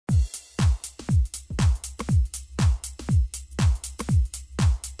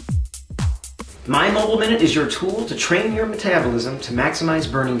MyMobileMinute is your tool to train your metabolism to maximize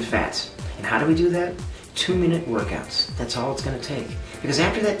burning fat. And how do we do that? 2-minute workouts. That's all it's going to take. Because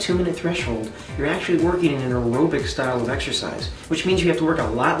after that 2-minute threshold, you're actually working in an aerobic style of exercise, which means you have to work a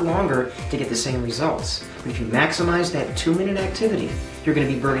lot longer to get the same results. But if you maximize that 2-minute activity, you're going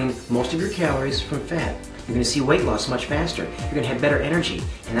to be burning most of your calories from fat. You're going to see weight loss much faster. You're going to have better energy.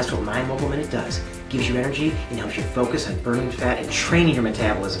 And that's what MyMobileMinute does. It gives you energy and helps you focus on burning fat and training your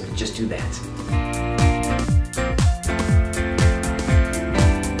metabolism to just do that.